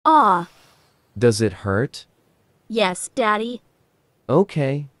Does it hurt? Yes, Daddy.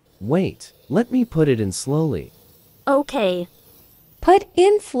 Okay, wait, let me put it in slowly. Okay. Put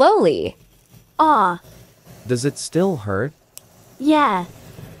in slowly. Ah. Does it still hurt? Yeah.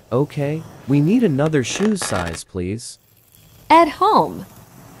 Okay, we need another shoe size, please. At home.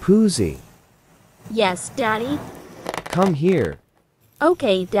 Poozy, Yes, Daddy. come here.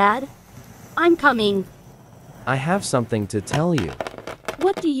 Okay, Dad. I'm coming. I have something to tell you.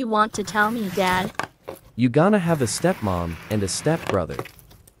 What do you want to tell me, Dad? You gonna have a stepmom and a stepbrother.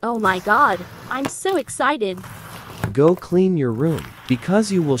 Oh my God. I'm so excited. Go clean your room,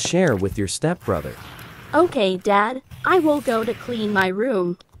 because you will share with your stepbrother. Okay, Dad. I will go to clean my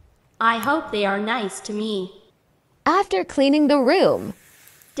room. I hope they are nice to me. After cleaning the room.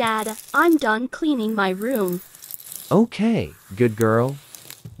 Dad, I'm done cleaning my room. Okay, good girl.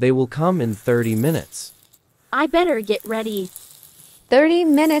 They will come in 30 minutes. I better get ready. 30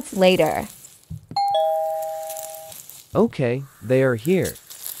 minutes later. Okay, they are here.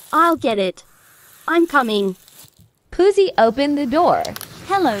 I'll get it. I'm coming. Poozy opened the door.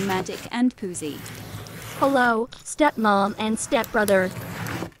 Hello, Magic and Poozy. Hello, stepmom and stepbrother.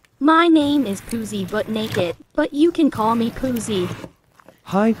 My name is Poozy but naked, but you can call me Poozy.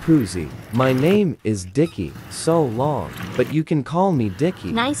 Hi Poozy, my name is Dicky, so long, but you can call me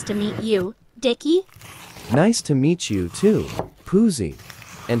Dicky. Nice to meet you, Dickie. Nice to meet you too, Poozy.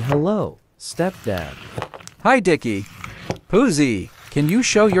 And hello, stepdad. Hi, Dickie. Poozy, can you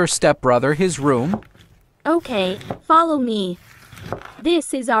show your stepbrother his room? Okay, follow me.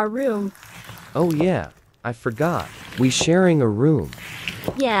 This is our room. Oh yeah, I forgot. We sharing a room.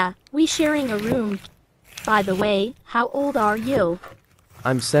 Yeah, we sharing a room. By the way, how old are you?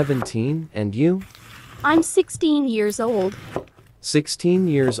 I'm 17, and you? I'm 16 years old. 16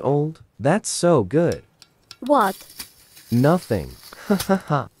 years old? That's so good. What? Nothing.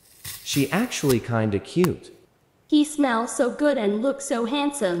 Hahaha. She actually kinda cute. He smells so good and looks so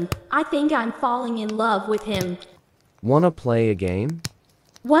handsome. I think I'm falling in love with him. Wanna play a game?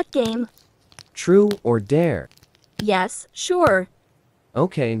 What game? True or dare? Yes, sure.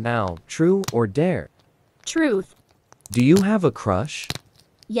 Okay, now, true or dare? Truth. Do you have a crush?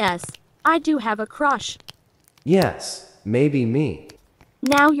 Yes, I do have a crush. Yes, maybe me.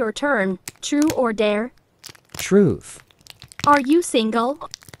 Now your turn. True or dare? Truth. Are you single?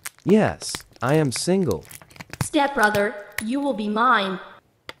 Yes, I am single. Stepbrother, you will be mine.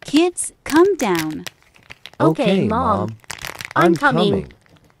 Kids, come down. Okay, Mom. I'm coming.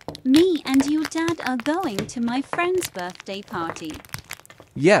 Me and your dad are going to my friend's birthday party.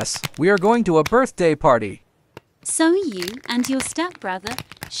 Yes, we are going to a birthday party. So you and your stepbrother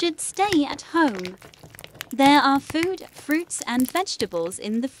should stay at home. There are food, fruits and vegetables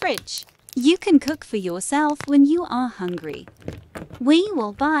in the fridge. You can cook for yourself when you are hungry. We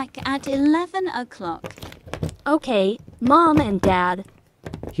will back at 11 o'clock. Okay, Mom and Dad.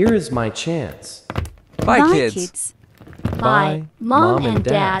 Here is my chance. Bye, kids. Bye, Mom and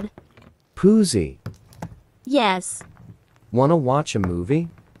Dad. Poozy, Yes. wanna watch a movie?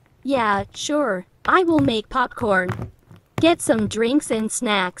 Yeah, sure. I will make popcorn. Get some drinks and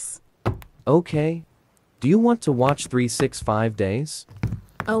snacks. Okay. Do you want to watch 365 Days?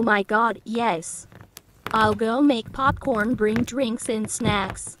 Oh my God, yes. I'll go make popcorn, bring drinks and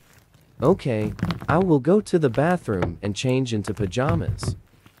snacks. Okay, I will go to the bathroom and change into pajamas.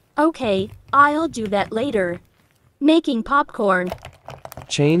 Okay, I'll do that later. Making popcorn.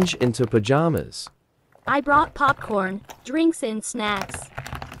 Change into pajamas. I brought popcorn, drinks and snacks.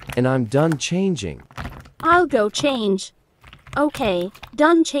 And I'm done changing. I'll go change. Okay,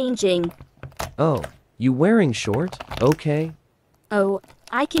 done changing. Oh, you wearing short? Okay. Oh,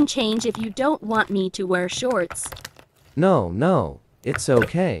 I can change if you don't want me to wear shorts. No, it's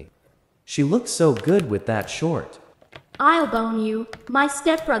okay. She looks so good with that short. I'll bone you, my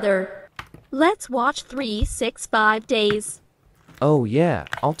stepbrother. Let's watch 365 Days. Oh yeah,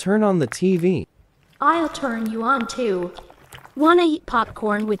 I'll turn on the TV. I'll turn you on too. Wanna eat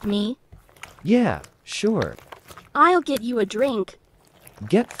popcorn with me? Yeah, sure. I'll get you a drink.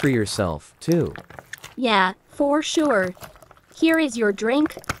 Get for yourself, too. Yeah, for sure. Here is your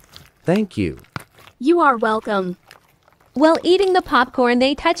drink. Thank you. You are welcome. While eating the popcorn,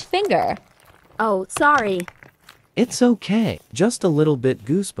 they touch finger. Oh, sorry. It's okay, just a little bit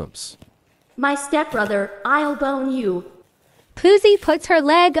goosebumps. My stepbrother, I'll bone you. Poozy puts her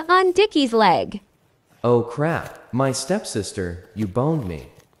leg on Dickie's leg. Oh crap, my stepsister, you boned me.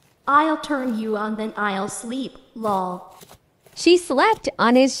 I'll turn you on, then I'll sleep, lol. She slept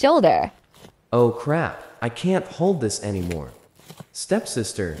on his shoulder. Oh crap, I can't hold this anymore.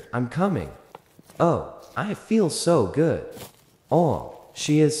 Stepsister, I'm coming. Oh, I feel so good. Oh,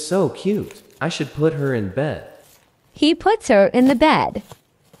 she is so cute. I should put her in bed. He puts her in the bed.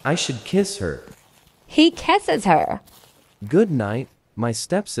 I should kiss her. He kisses her. Good night, my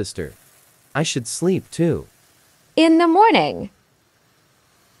stepsister. I should sleep too. In the morning.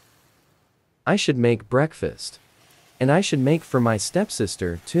 I should make breakfast. And I should make for my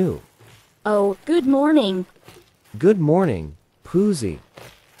stepsister too. Oh, good morning. Good morning, Poozy.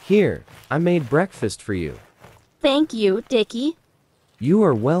 Here, I made breakfast for you. Thank you, Dickie. You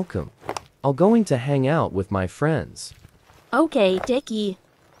are welcome. I'll going to hang out with my friends. Okay, Dickie.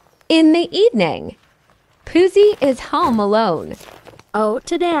 In the evening. Poozy is home alone. Oh,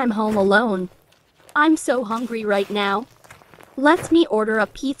 today I'm home alone. I'm so hungry right now. Let me order a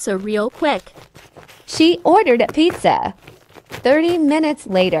pizza real quick. She ordered a pizza. 30 minutes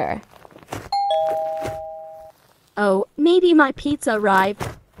later. Oh, maybe my pizza arrived.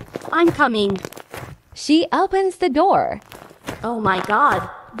 I'm coming. She opens the door. Oh my god,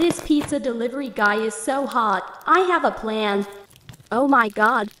 this pizza delivery guy is so hot. I have a plan. Oh my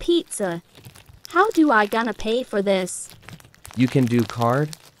god, pizza. How do I gonna pay for this? You can do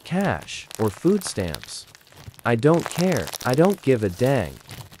card, cash, or food stamps. I don't care. I don't give a dang.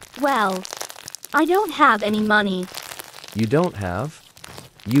 Well, I don't have any money. You don't have?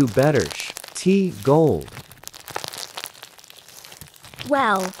 You better gold.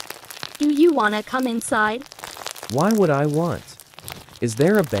 Well, do you wanna come inside? Why would I want? Is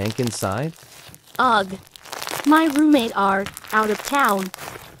there a bank inside? Ugh. My roommate are out of town.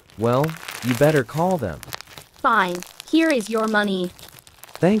 Well, you better call them. Fine, here is your money.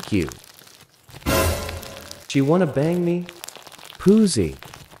 Thank you. She wanna bang me? Poozy,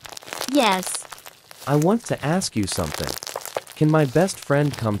 Yes, I want to ask you something. Can my best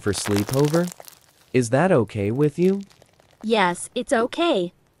friend come for sleepover? Is that okay with you? yes, it's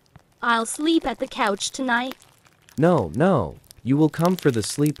okay. I'll sleep at the couch tonight. No, you will come for the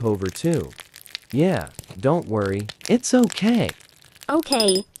sleepover too. Yeah, don't worry, it's okay.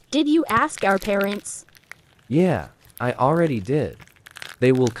 Okay, did you ask our parents? Yeah, I already did.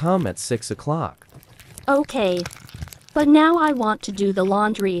 They will come at 6 o'clock. Okay, but now I want to do the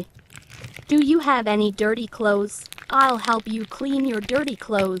laundry. Do you have any dirty clothes? I'll help you clean your dirty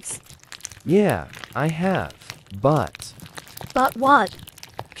clothes. Yeah, I have, but But what?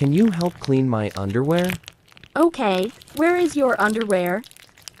 can you help clean my underwear? Okay, where is your underwear?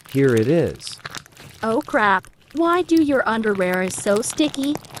 Here it is. Oh crap, why do your underwear is so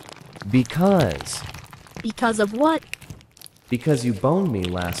sticky? Because Because of what? Because you boned me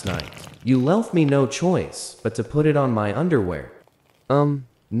last night. You left me no choice but to put it on my underwear.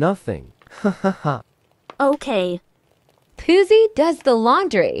 Nothing. Ha ha ha. Okay, Poozy does the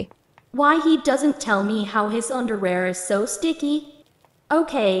laundry. why he doesn't tell me how his underwear is so sticky?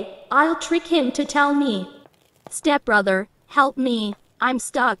 Okay, I'll trick him to tell me. Stepbrother, help me, I'm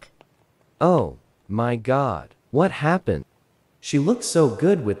stuck. Oh, my God. What happened? She looked so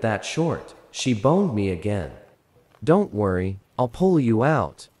good with that short. She boned me again. Don't worry, I'll pull you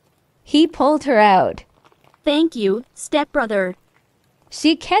out. He pulled her out. Thank you, stepbrother.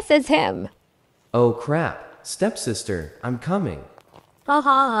 She kisses him. Oh crap, stepsister, I'm coming. Ha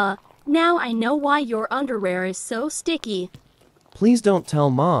ha ha, now I know why your underwear is so sticky. Please don't tell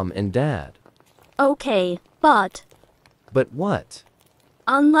mom and dad. Okay, but, But what?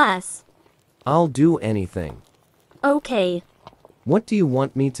 unless, I'll do anything. okay, What do you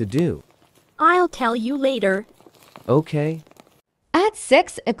want me to do? I'll tell you later. Okay. At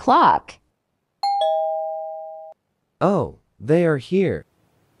 6 o'clock. Oh, they are here.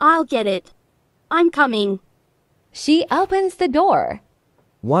 I'll get it. I'm coming. She opens the door.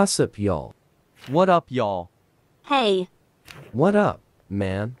 What's up, y'all? What up, y'all? Hey, What up,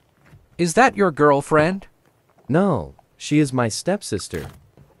 man? Is that your girlfriend? No, she is my stepsister.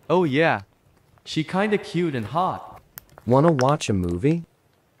 Oh yeah. She kinda cute and hot. Wanna watch a movie?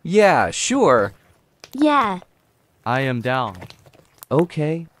 Yeah, sure. yeah, I am down.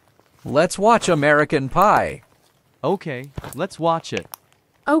 Okay. Let's watch American Pie. Okay, let's watch it.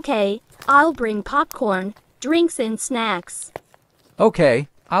 okay, I'll bring popcorn, drinks and snacks. Okay,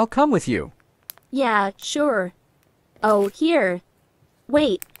 I'll come with you. Yeah, sure. Oh, here.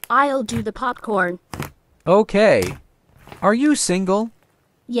 Wait, I'll do the popcorn. Okay. Are you single?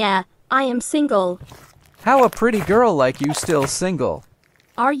 Yeah, I am single. How a pretty girl like you still single?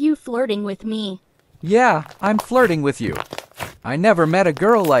 Are you flirting with me? Yeah, I'm flirting with you. I never met a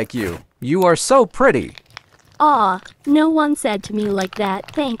girl like you. You are so pretty. Aw, no one said to me like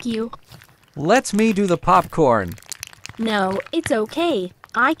that, thank you. Let's me do the popcorn. No, it's okay.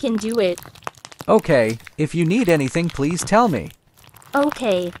 I can do it. Okay, if you need anything, please tell me.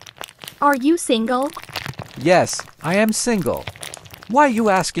 Okay. Are you single? Yes, I am single. Why you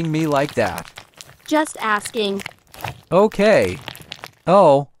asking me like that? Just asking. Okay.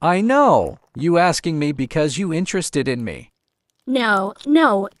 Oh, I know. You asking me because you interested in me. No,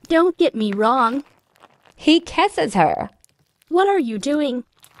 don't get me wrong. He kisses her. What are you doing?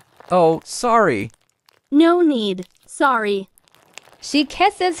 Oh, sorry. No need, sorry. She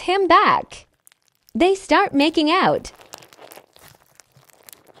kisses him back. They start making out.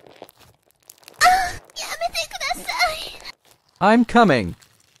 I'm coming.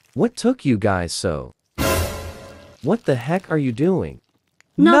 What took you guys so? What the heck are you doing?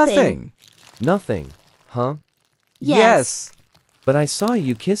 Nothing. Nothing, huh? Yes. But I saw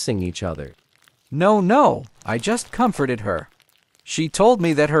you kissing each other. No. I just comforted her. She told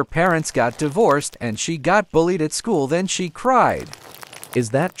me that her parents got divorced and she got bullied at school, then she cried. Is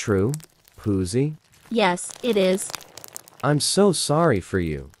that true, Poozy? Yes, it is. I'm so sorry for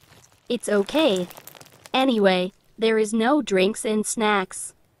you. It's okay. Anyway, there is no drinks and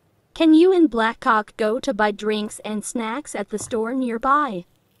snacks. Can you and Blackcock go to buy drinks and snacks at the store nearby?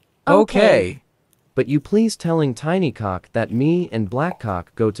 Okay. But you please telling Tinycock that me and Blackcock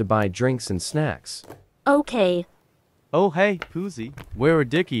go to buy drinks and snacks. Okay. Oh hey, Poozy, where are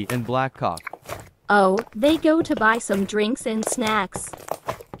Dickie and Blackcock? Oh, they go to buy some drinks and snacks.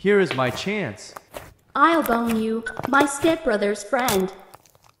 Here is my chance. I'll bone you, my stepbrother's friend.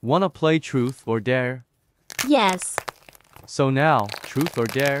 Wanna play truth or dare? Yes, So now, truth or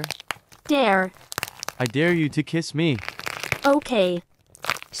dare? dare. I dare you to kiss me. Okay.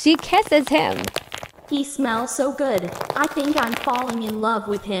 She kisses him. He smells so good. I think I'm falling in love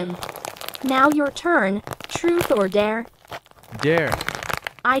with him. Now your turn. Truth or dare? Dare.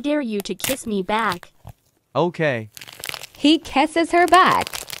 I dare you to kiss me back. Okay. He kisses her back.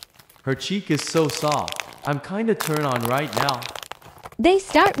 Her cheek is so soft. I'm kinda turned on right now. They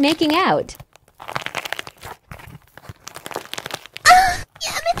start making out.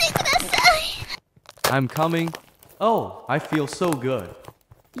 I'm coming. Oh, I feel so good.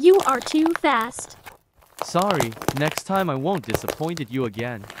 You are too fast. Sorry, next time I won't disappoint you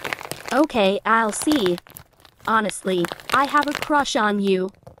again. Okay, I'll see. Honestly, I have a crush on you.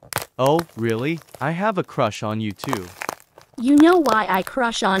 Oh, really? I have a crush on you too. You know why I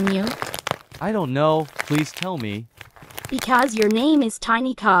crush on you? I don't know, please tell me. Because your name is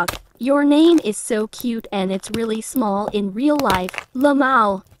Tinycock. Your name is so cute and it's really small in real life.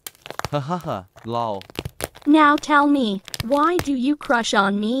 Lamau. Hahaha, lol. Now tell me, why do you crush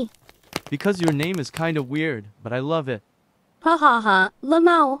on me? Because your name is kinda weird, but I love it. Ha ha ha,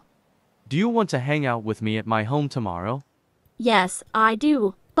 Lamau. Do you want to hang out with me at my home tomorrow? Yes, I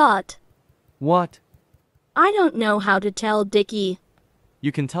do, but What? I don't know how to tell Dickie.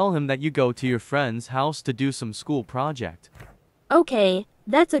 You can tell him that you go to your friend's house to do some school project. Okay,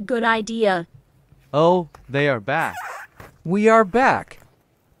 that's a good idea. Oh, they are back. We are back.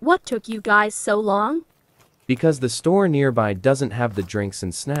 What took you guys so long? Because the store nearby doesn't have the drinks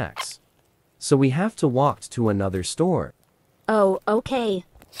and snacks. So we have to walk to another store. Oh, okay.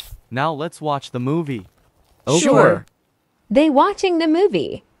 Now let's watch the movie. Sure. They watching the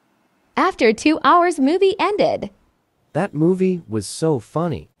movie. After 2 hours, movie ended. That movie was so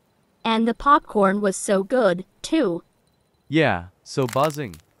funny. And the popcorn was so good, too. Yeah, so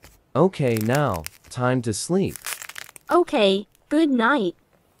buzzing. Okay, now, time to sleep. Okay, good night.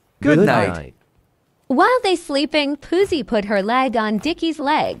 Good night. While they sleeping, Poozy put her leg on Dickie's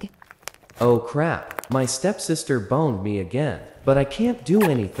leg. Oh crap, my stepsister boned me again. But I can't do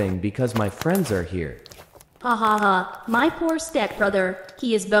anything because my friends are here. Ha ha ha, my poor stepbrother,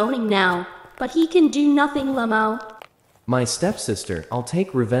 he is boning now. But he can do nothing, Lamau. My stepsister, I'll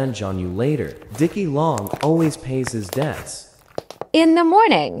take revenge on you later. Dickie Long always pays his debts. In the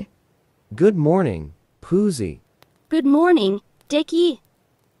morning, Good morning, Poozy. Good morning, Dickie.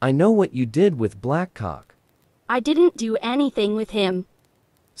 I know what you did with Blackcock. I didn't do anything with him.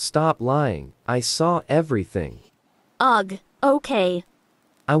 Stop lying, I saw everything. Ugh, okay.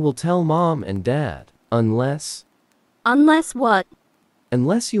 I will tell Mom and Dad, unless What?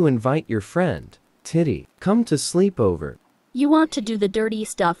 Unless you invite your friend, Titty, come to sleepover. You want to do the dirty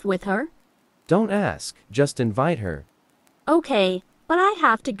stuff with her? Don't ask, just invite her. Okay, but I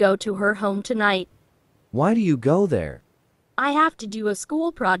have to go to her home tonight. Why do you go there? I have to do a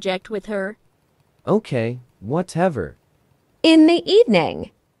school project with her. Okay, whatever. in the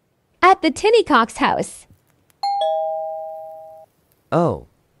evening, at the Tinnycock's house. Oh,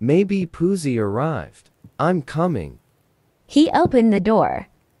 maybe Poozy arrived. I'm coming. He opened the door.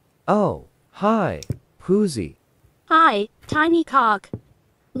 Oh, hi, Poozy. Hi, Tiny Cock.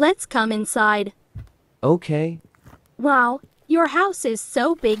 Let's come inside. Okay. Wow, your house is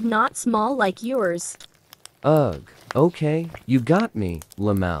so big, not small like yours. Ugh, Okay, you got me,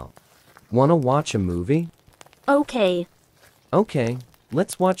 Lamal. Wanna watch a movie? Okay. Okay,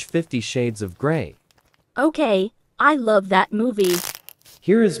 let's watch 50 Shades of Grey. Okay, I love that movie.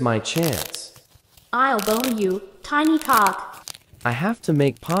 Here is my chance. I'll bone you, tiny cock. I have to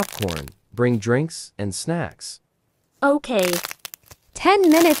make popcorn, bring drinks and snacks. Okay. 10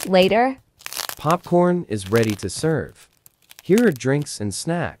 minutes later. Popcorn is ready to serve. Here are drinks and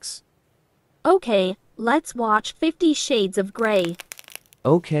snacks. Okay, let's watch 50 Shades of Grey.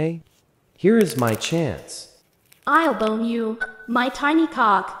 Okay, here is my chance. I'll bone you, my tiny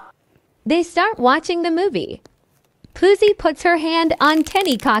cock. They start watching the movie. Poozy puts her hand on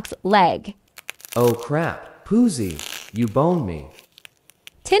Tinnycock's leg. Oh crap, Poozy, you boned me.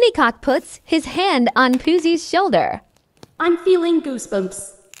 Tinnycock puts his hand on Poozy's shoulder. I'm feeling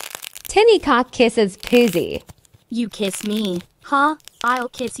goosebumps. Tinnycock kisses Poozy. You kiss me, huh? I'll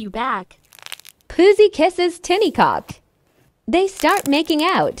kiss you back. Poozy kisses Tinnycock. They start making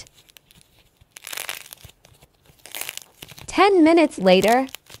out. 10 minutes later.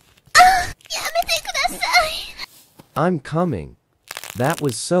 I'm coming. That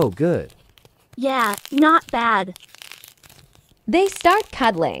was so good. Yeah, not bad. They start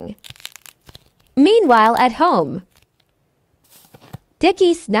cuddling. Meanwhile, at home,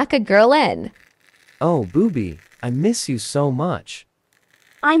 Dickie snuck a girl in. Oh, Booby, I miss you so much.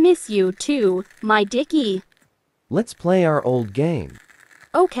 I miss you too, my Dickie. Let's play our old game.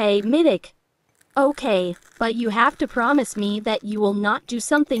 Okay, Middick. Okay, but you have to promise me that you will not do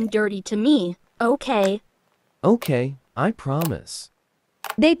something dirty to me, okay? Okay, I promise.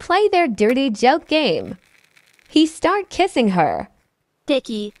 They play their dirty joke game. He start kissing her.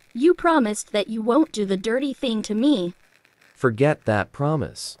 Dickie, you promised that you won't do the dirty thing to me. Forget that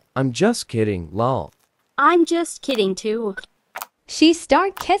promise. I'm just kidding, lol. I'm just kidding too. She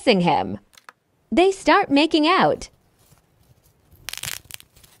start kissing him. They start making out.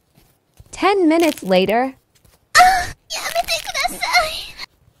 10 minutes later.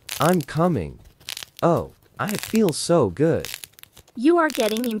 I'm coming. Oh, I feel so good. You are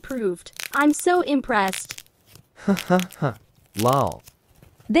getting improved. I'm so impressed. Lol.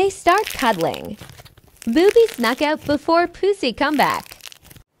 They start cuddling. Booby snuck out before Pussy come back.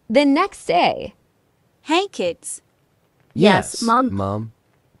 The next day. Hey kids, Yes, Mom. Mom.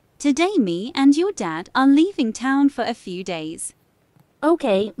 today me and your dad are leaving town for a few days.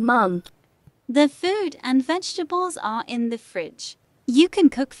 Okay, Mom. The food and vegetables are in the fridge. You can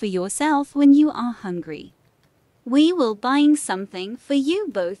cook for yourself when you are hungry. We will buying something for you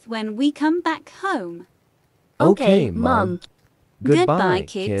both when we come back home. Okay, Mom. Goodbye,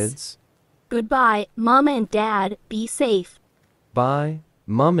 kids. Goodbye, Mom and Dad. Be safe. Bye,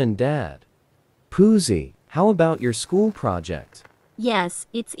 Mom and Dad. Poozy, how about your school project? Yes,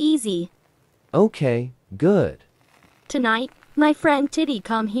 it's easy. Okay, good. Tonight, my friend Titty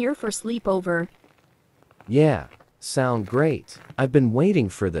come here for sleepover. Yeah, sound great. I've been waiting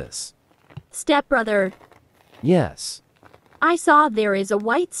for this. Stepbrother, Yes. I saw there is a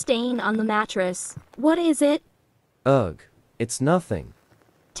white stain on the mattress. What is it? Ugh, it's nothing.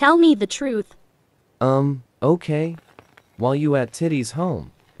 Tell me the truth. Okay. While you at Titty's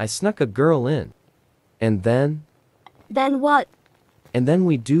home, I snuck a girl in. And then what? And then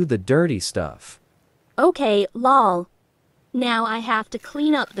we do the dirty stuff. Okay, lol. Now I have to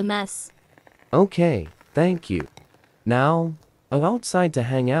clean up the mess. Okay, thank you. Now, I'm outside to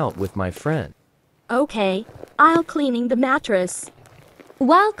hang out with my friend. Okay, I'll cleaning the mattress.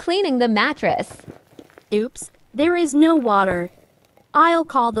 While cleaning the mattress. Oops, there is no water. I'll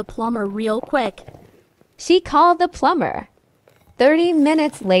call the plumber real quick. She called the plumber. 30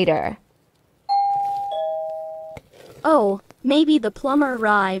 minutes later. Oh, maybe the plumber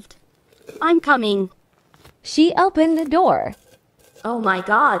arrived. I'm coming. She opened the door. Oh my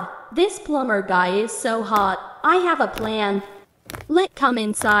god, this plumber guy is so hot. I have a plan. Let come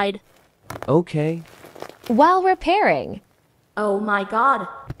inside. Okay. While repairing. Oh my god.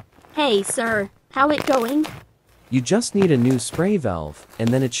 Hey sir, how it going? You just need a new spray valve, and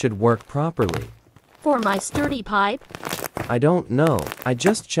then it should work properly. For my sturdy pipe? I don't know. I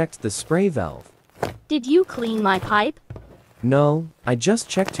just checked the spray valve. Did you clean my pipe? No, I just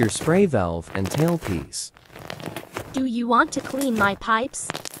checked your spray valve and tailpiece. Do you want to clean my pipes?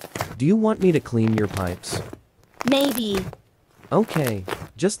 Do you want me to clean your pipes? Maybe. Okay,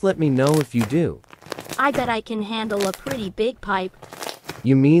 just let me know if you do. I bet I can handle a pretty big pipe.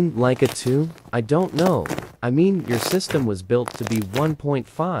 You mean like a 2? I don't know. I mean, your system was built to be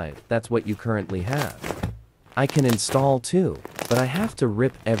 1.5, that's what you currently have. I can install 2, but I have to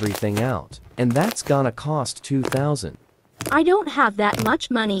rip everything out, and that's gonna cost 2,000. I don't have that much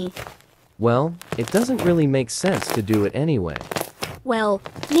money. Well, it doesn't really make sense to do it anyway. Well,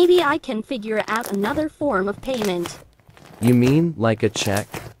 maybe I can figure out another form of payment. You mean like a check?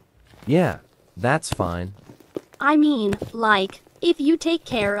 Yeah, that's fine. I mean, like, if you take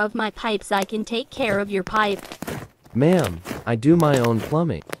care of my pipes, I can take care of your pipe. Ma'am, I do my own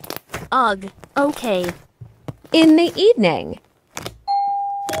plumbing. Ugh, okay. In the evening,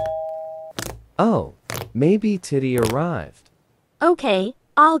 Oh, maybe Titty arrived. Okay,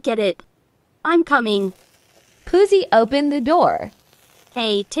 I'll get it. I'm coming. Poosie opened the door.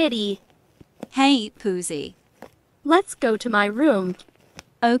 Hey, Titty, Hey, Poosie. let's go to my room.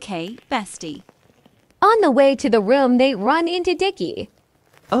 Okay, bestie. On the way to the room, they run into Dickie.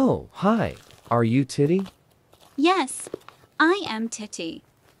 Oh, hi. Are you Titty? Yes, I am Titty.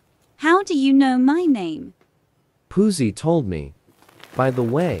 How do you know my name? Poosie told me. By the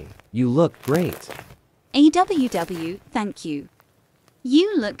way, you look great. AWW, thank you.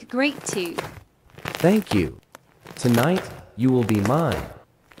 You look great too. Thank you. Tonight, you will be mine.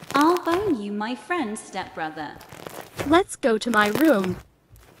 I'll bone you, my friend stepbrother. Let's go to my room.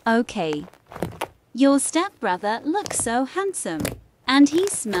 Okay. Your stepbrother looks so handsome, and he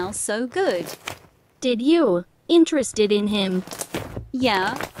smells so good. Did you interested in him?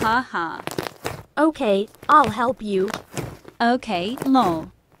 Yeah, haha. Okay, I'll help you. Okay,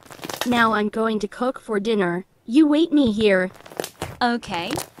 lol. Now I'm going to cook for dinner. You wait me here.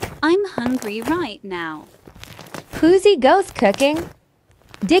 Okay, I'm hungry right now. Poosie goes cooking.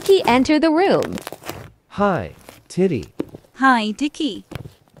 Dickie entered the room. Hi, Titty. Hi, Dickie.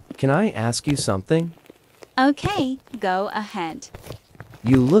 Can I ask you something? Okay, go ahead.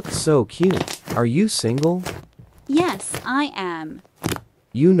 You look so cute. Are you single? Yes, I am.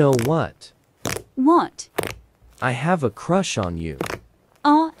 You know what? What? I have a crush on you.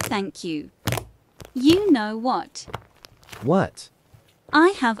 Oh, thank you. You know what? What? I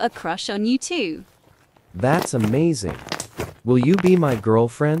have a crush on you too. That's amazing. Will you be my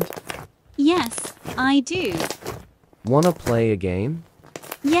girlfriend? Yes, I do. Wanna play a game?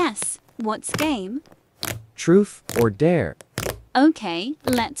 Yes, what's game? Truth or dare? Okay,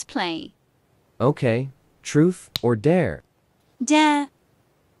 let's play. Okay, truth or dare? Dare.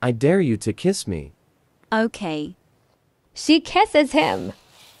 I dare you to kiss me. Okay. She kisses him.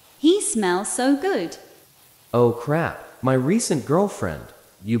 He smells so good. Oh crap, my recent girlfriend.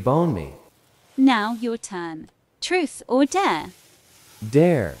 You bone me. Now your turn. Truth or dare?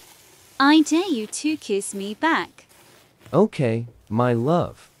 Dare. I dare you to kiss me back. Okay, my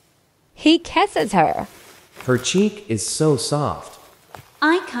love. He kisses her. Her cheek is so soft.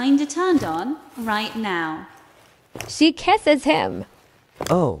 I kinda turned on right now. She kisses him.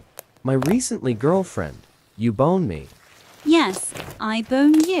 Oh, my recently girlfriend. You bone me. Yes, I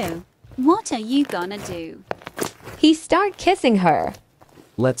bone you. What are you gonna do? He start kissing her.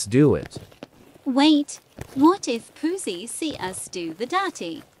 Let's do it. Wait, what if Poosie see us do the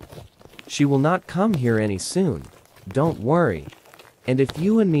dirty? She will not come here any soon. Don't worry. And if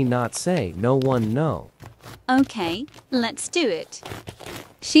you and me not say, no one know. Okay, let's do it.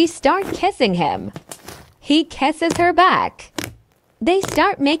 She start kissing him. He kisses her back. They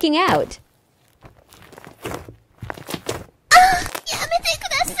start making out.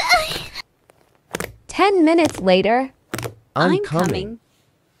 10 minutes later, I'm coming.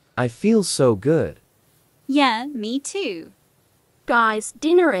 I feel so good. Yeah, me too. Guys,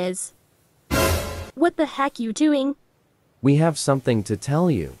 dinner is. What the heck you doing? We have something to tell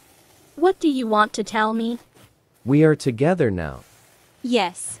you. What do you want to tell me? We are together now.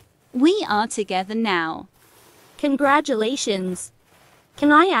 Yes, we are together now. Congratulations.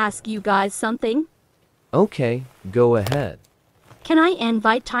 Can I ask you guys something? Okay, go ahead. Can I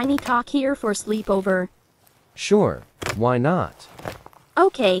invite Tiny Cock here for sleepover? Sure, why not?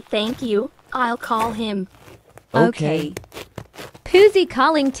 Okay, thank you. I'll call him. Okay. Poosie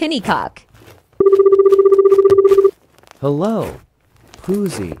calling Tinnycock. Hello,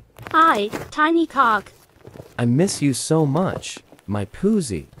 Poosie. Hi, Tiny Cock. I miss you so much, my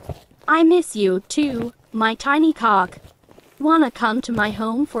Poosie. I miss you too, my Tiny Cock. Wanna come to my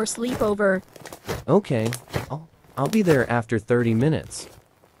home for sleepover? Okay, I'll be there after 30 minutes.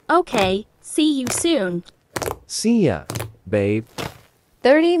 Okay, see you soon. See ya, babe.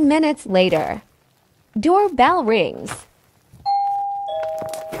 30 minutes later. Doorbell rings.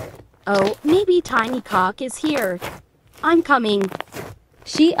 Oh, maybe Tiny Cock is here. I'm coming.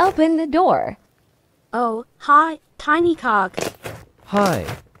 She opened the door. Oh, hi, Tiny Cock. Hi,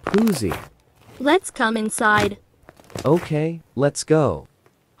 Poosie. Let's come inside. Okay, let's go.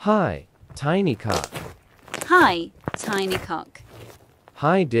 Hi, Tiny Cock. Hi, Tiny Cock.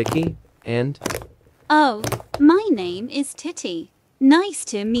 Hi, Dickie. And Oh, my name is Titty. Nice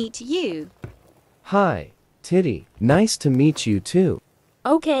to meet you. Hi, Titty. Nice to meet you too.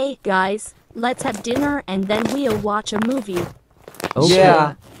 Okay, guys, let's have dinner and then we'll watch a movie. Okay.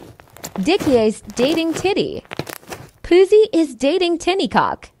 Yeah. Dickie's dating Titty. Poozy is dating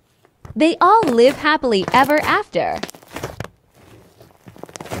Tinnycock. They all live happily ever after.